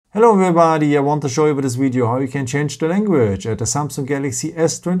Hello everybody, I want to show you with this video how you can change the language at the Samsung Galaxy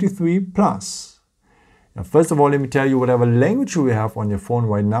S23 Plus. Now, first of all, let me tell you whatever language you have on your phone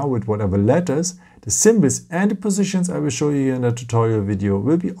right now with whatever letters, the symbols and the positions I will show you in the tutorial video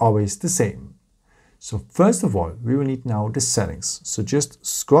will be always the same. So first of all, we will need now the settings. So just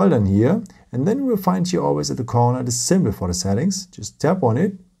scroll down here and then you will find here always at the corner the symbol for the settings. Just tap on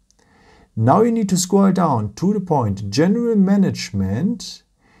it. Now you need to scroll down to the point General Management.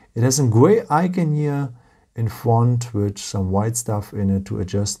 It has a gray icon here in front with some white stuff in it to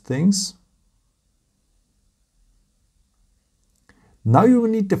adjust things. Now you will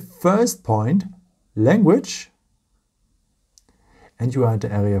need the first point, language, and you are at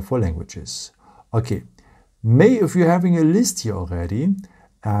the area for languages. Okay, if you're having a list here already,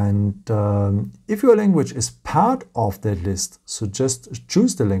 and if your language is part of that list, so just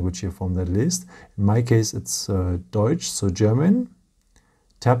choose the language here from that list. In my case, it's Deutsch, so German.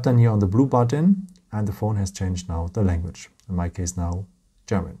 Tap down here on the blue button and the phone has changed now the language. In my case now,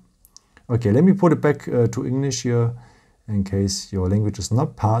 German. Okay, let me put it back to English here in case your language is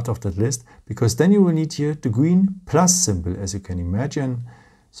not part of that list, because then you will need here the green plus symbol, as you can imagine.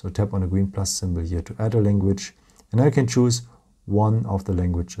 So tap on the green plus symbol here to add a language. And I can choose one of the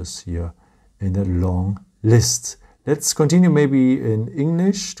languages here in the long list. Let's continue maybe in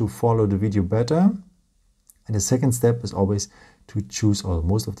English to follow the video better. And the second step is always to choose, or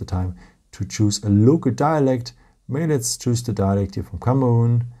most of the time, to choose a local dialect. Maybe let's choose the dialect here from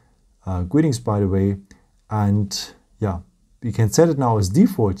Cameroon. Greetings, by the way. And yeah, we can set it now as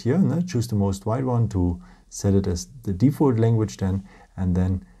default here. Choose the most right one to set it as the default language then. And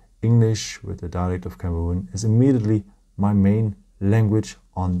then English with the dialect of Cameroon is immediately my main language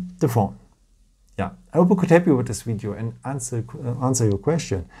on the phone. Yeah, I hope I could help you with this video and answer your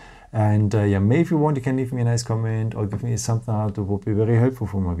question. And maybe if you want, you can leave me a nice comment or give me something out that would be very helpful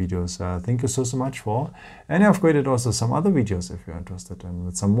for my videos. Thank you so much for. And I've created also some other videos if you're interested in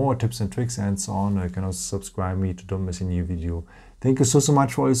with some more tips and tricks and so on. You can also subscribe me to don't miss a new video. Thank you so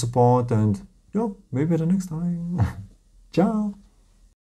much for your support and maybe the next time. Ciao.